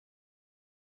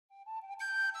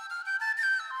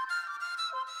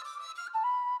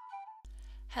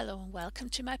Hello and welcome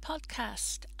to my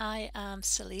podcast. I am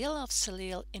Salil of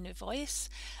Salil Inner Voice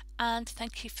and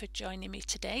thank you for joining me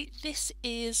today. This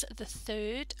is the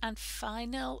third and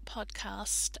final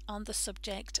podcast on the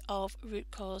subject of root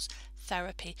cause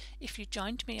therapy. If you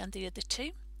joined me on the other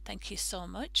two, thank you so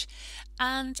much.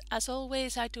 And as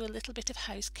always, I do a little bit of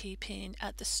housekeeping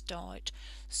at the start.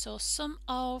 So some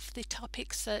of the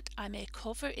topics that I may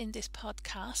cover in this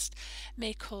podcast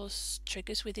may cause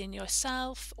triggers within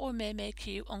yourself or may make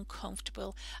you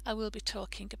uncomfortable. I will be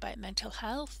talking about mental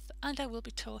health and I will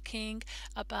be talking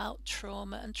about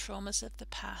trauma and traumas of the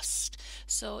past.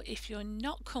 So if you're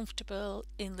not comfortable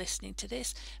in listening to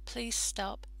this, please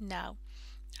stop now.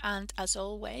 And as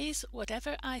always,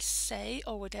 whatever I say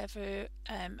or whatever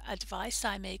advice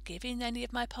I may give in any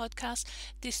of my podcasts,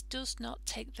 this does not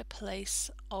take the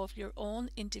place of your own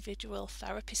individual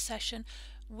therapy session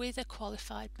with a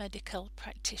qualified medical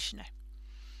practitioner.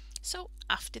 So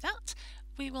after that,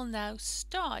 we will now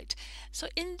start. So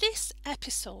in this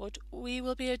episode, we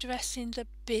will be addressing the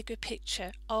bigger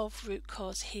picture of root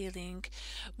cause healing.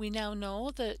 We now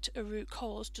know that a root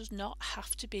cause does not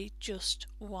have to be just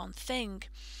one thing.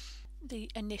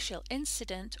 The initial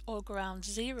incident or ground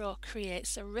zero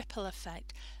creates a ripple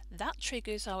effect that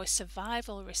triggers our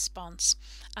survival response,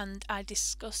 and I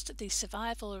discussed the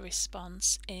survival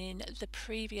response in the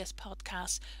previous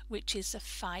podcast, which is a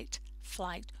fight,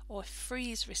 flight or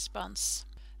freeze response.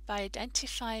 By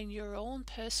identifying your own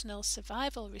personal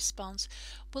survival response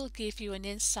will give you an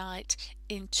insight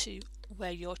into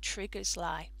where your triggers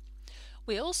lie.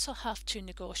 We also have to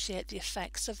negotiate the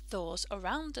effects of those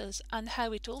around us and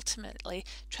how it ultimately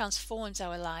transforms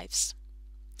our lives.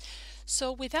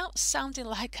 So without sounding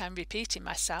like I'm repeating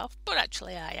myself, but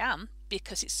actually I am,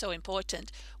 because it's so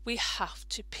important, we have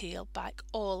to peel back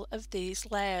all of these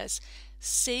layers,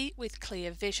 see with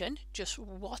clear vision just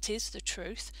what is the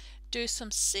truth, do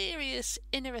some serious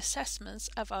inner assessments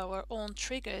of our own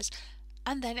triggers,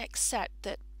 and then accept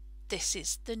that this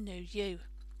is the new you.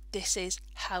 This is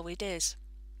how it is.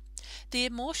 The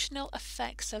emotional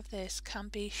effects of this can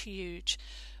be huge,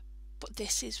 but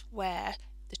this is where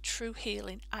the true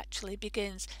healing actually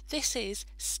begins. This is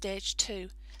stage 2,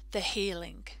 the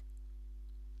healing.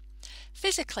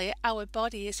 Physically, our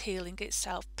body is healing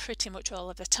itself pretty much all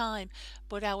of the time,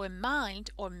 but our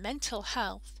mind or mental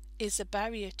health is a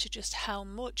barrier to just how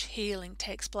much healing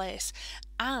takes place.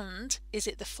 And is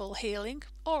it the full healing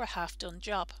or a half-done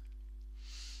job?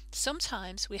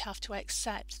 Sometimes we have to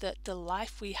accept that the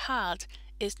life we had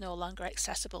is no longer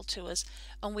accessible to us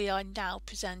and we are now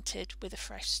presented with a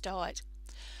fresh start.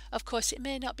 Of course, it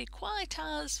may not be quite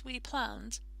as we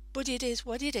planned, but it is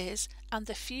what it is, and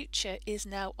the future is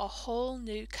now a whole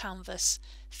new canvas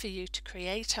for you to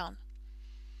create on.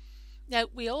 Now,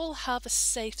 we all have a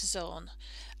safe zone,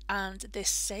 and this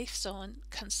safe zone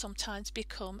can sometimes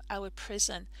become our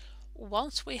prison.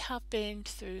 Once we have been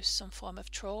through some form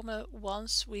of trauma,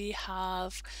 once we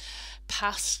have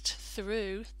passed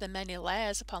through the many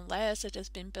layers upon layers that has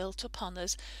been built upon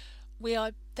us, we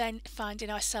are then finding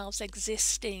ourselves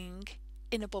existing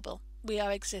in a bubble. We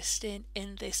are existing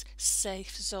in this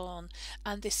safe zone,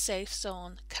 and this safe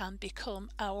zone can become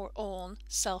our own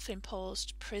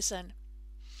self-imposed prison.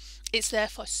 It's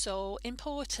therefore so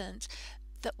important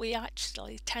that we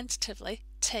actually tentatively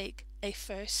take a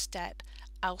first step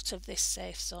out of this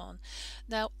safe zone.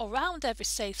 Now, around every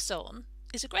safe zone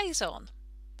is a grey zone,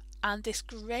 and this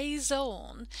grey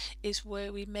zone is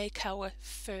where we make our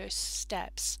first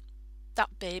steps.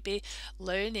 That baby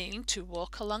learning to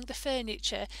walk along the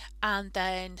furniture and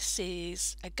then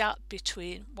sees a gap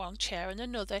between one chair and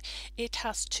another, it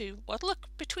has to look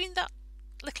between that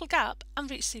little gap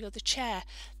and reach the other chair.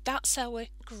 That's our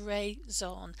grey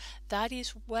zone. That is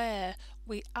where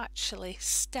we actually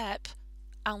step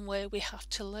and where we have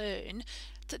to learn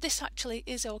that this actually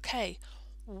is okay.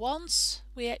 Once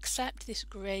we accept this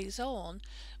grey zone,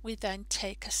 we then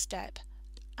take a step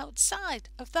outside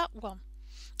of that one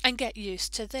and get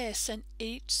used to this, and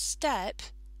each step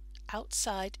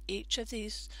outside each of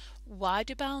these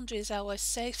wider boundaries our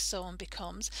safe zone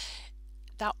becomes,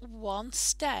 that one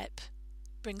step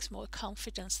brings more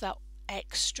confidence. That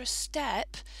extra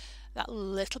step, that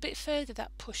little bit further,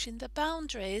 that pushing the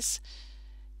boundaries,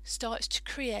 starts to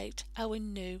create our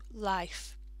new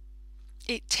life.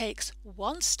 It takes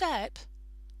one step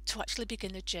to actually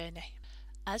begin a journey.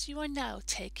 As you are now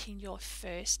taking your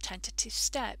first tentative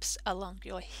steps along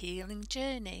your healing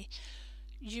journey,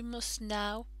 you must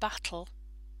now battle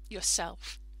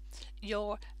yourself,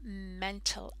 your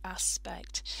mental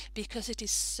aspect, because it is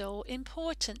so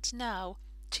important now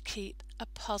to keep a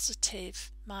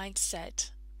positive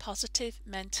mindset, positive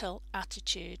mental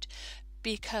attitude,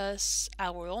 because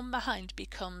our own mind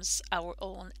becomes our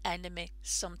own enemy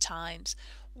sometimes.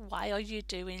 Why are you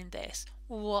doing this?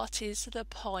 What is the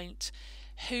point?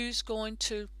 Who's going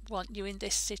to want you in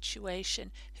this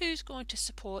situation? Who's going to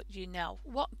support you now?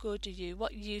 What good are you?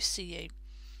 What use are you?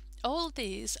 All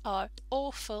these are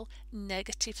awful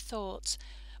negative thoughts,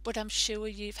 but I'm sure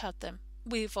you've had them.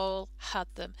 We've all had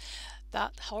them.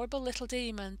 That horrible little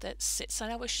demon that sits on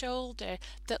our shoulder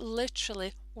that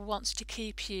literally wants to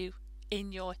keep you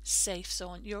in your safe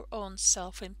zone, your own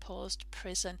self-imposed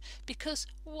prison. Because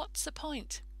what's the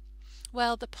point?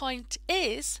 Well, the point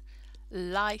is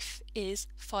life is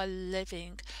for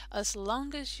living. As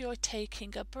long as you're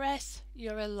taking a breath,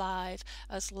 you're alive.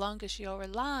 As long as you're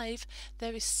alive,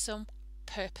 there is some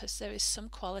purpose, there is some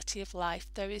quality of life,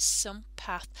 there is some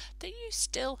path that you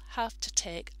still have to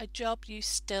take, a job you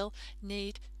still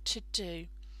need to do.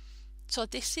 So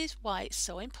this is why it's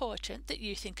so important that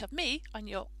you think of me on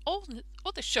your own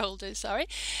other shoulder,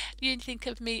 You think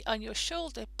of me on your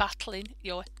shoulder battling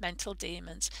your mental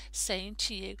demons, saying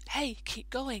to you, hey, keep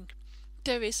going.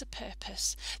 There is a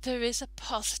purpose. There is a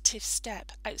positive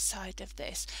step outside of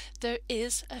this. There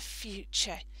is a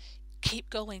future. Keep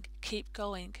going, keep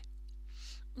going.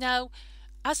 Now,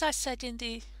 as I said in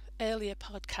the earlier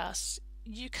podcasts,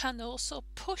 you can also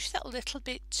push that little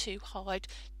bit too hard,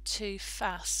 too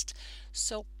fast.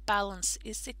 So balance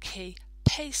is the key.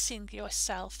 Pacing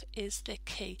yourself is the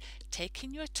key.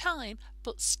 Taking your time,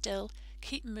 but still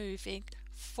keep moving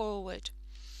forward.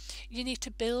 You need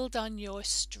to build on your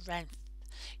strength.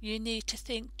 You need to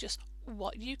think just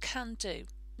what you can do.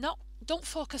 Don't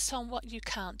focus on what you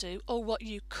can't do or what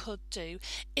you could do.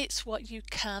 It's what you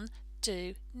can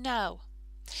do now.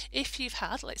 If you've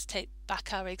had, let's take back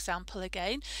our example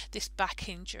again, this back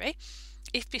injury.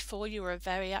 If before you were a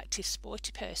very active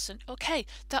sporty person, okay,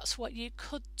 that's what you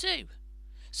could do.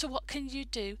 So what can you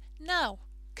do now?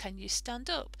 Can you stand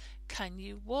up? Can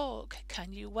you walk?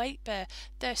 Can you weight bear?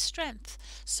 Their strength.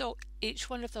 So each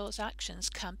one of those actions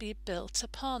can be built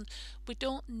upon. We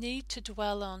don't need to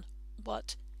dwell on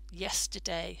what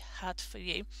yesterday had for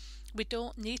you. We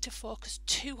don't need to focus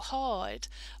too hard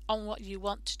on what you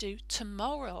want to do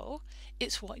tomorrow.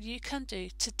 It's what you can do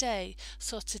today.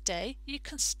 So today you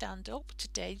can stand up,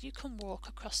 today you can walk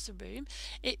across the room.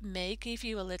 It may give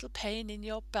you a little pain in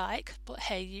your back, but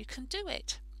hey, you can do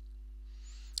it.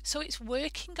 So it's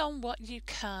working on what you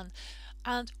can.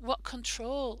 And what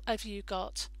control have you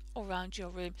got around your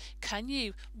room? Can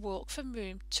you walk from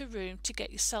room to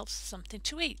get yourself something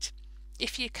to eat?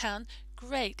 If you can,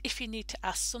 great. If you need to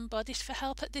ask somebody for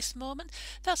help at this moment,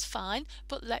 that's fine.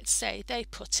 But let's say they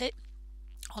put it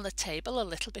on a table a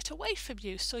little bit away from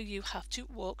you, so you have to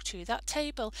walk to that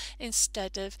table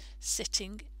instead of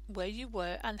sitting where you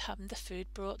were and having the food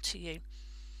brought to you.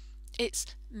 It's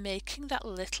making that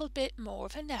little bit more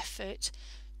of an effort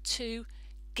to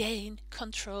gain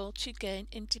control, to gain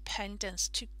independence,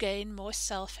 to gain more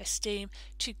self-esteem,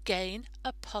 to gain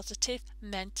a positive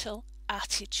mental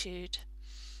attitude.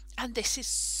 And this is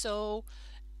so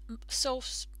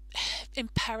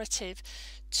imperative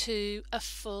to a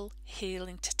full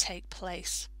healing to take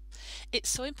place. It's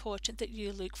so important that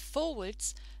you look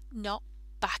forwards, not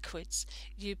backwards.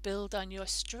 You build on your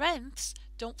strengths,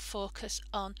 don't focus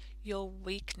on your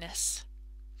weakness.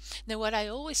 Now, what I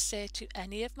always say to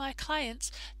any of my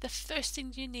clients, the first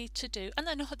thing you need to do, and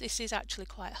I know this is actually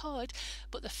quite hard,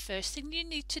 but the first thing you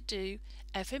need to do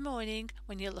every morning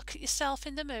when you look at yourself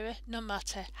in the mirror, no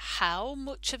matter how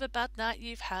much of a bad night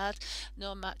you've had,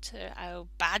 no matter how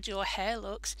bad your hair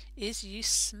looks, is you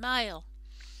smile.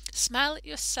 Smile at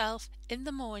yourself in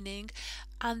the morning,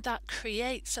 and that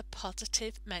creates a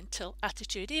positive mental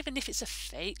attitude. Even if it's a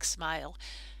fake smile,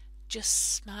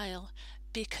 just smile,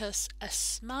 because a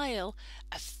smile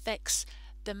affects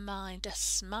the mind. A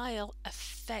smile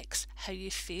affects how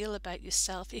you feel about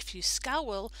yourself. If you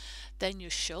scowl, then your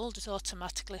shoulders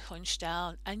automatically hunch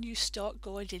down and you start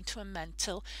going into a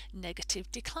mental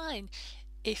negative decline.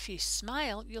 If you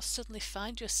smile, you'll suddenly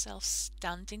find yourself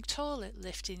standing taller,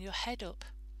 lifting your head up.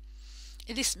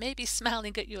 This may be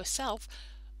smiling at yourself,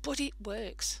 but it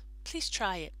works. Please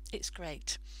try it. It's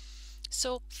great.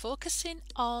 So focusing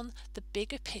on the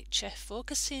bigger picture,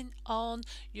 focusing on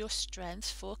your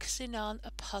strengths, focusing on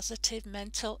a positive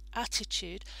mental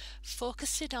attitude,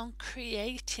 focusing on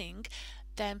creating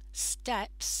them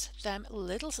steps, them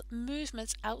little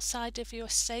movements outside of your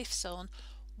safe zone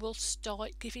will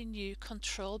start giving you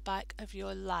control back of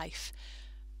your life.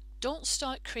 Don't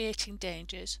start creating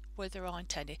dangers where there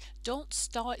aren't any. Don't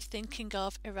start thinking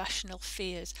of irrational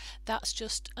fears. That's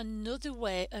just another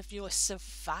way of your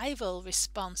survival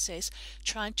responses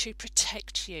trying to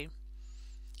protect you.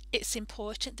 It's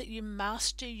important that you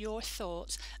master your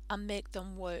thoughts and make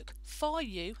them work for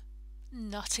you,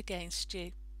 not against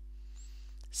you.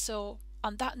 So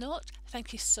on that note,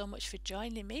 thank you so much for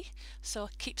joining me. So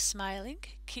keep smiling,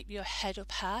 keep your head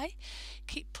up high,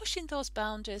 keep pushing those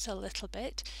boundaries a little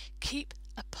bit, keep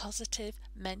a positive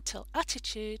mental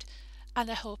attitude, and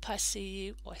I hope I see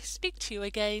you or speak to you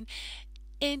again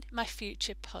in my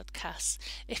future podcasts.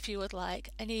 If you would like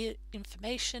any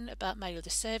information about my other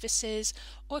services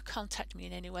or contact me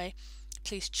in any way,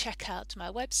 please check out my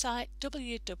website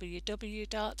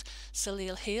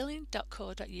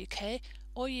www.salilhealing.co.uk,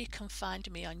 or you can find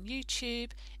me on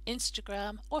YouTube,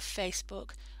 Instagram or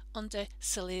Facebook under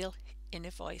Salil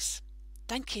Inner Voice.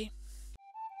 Thank you.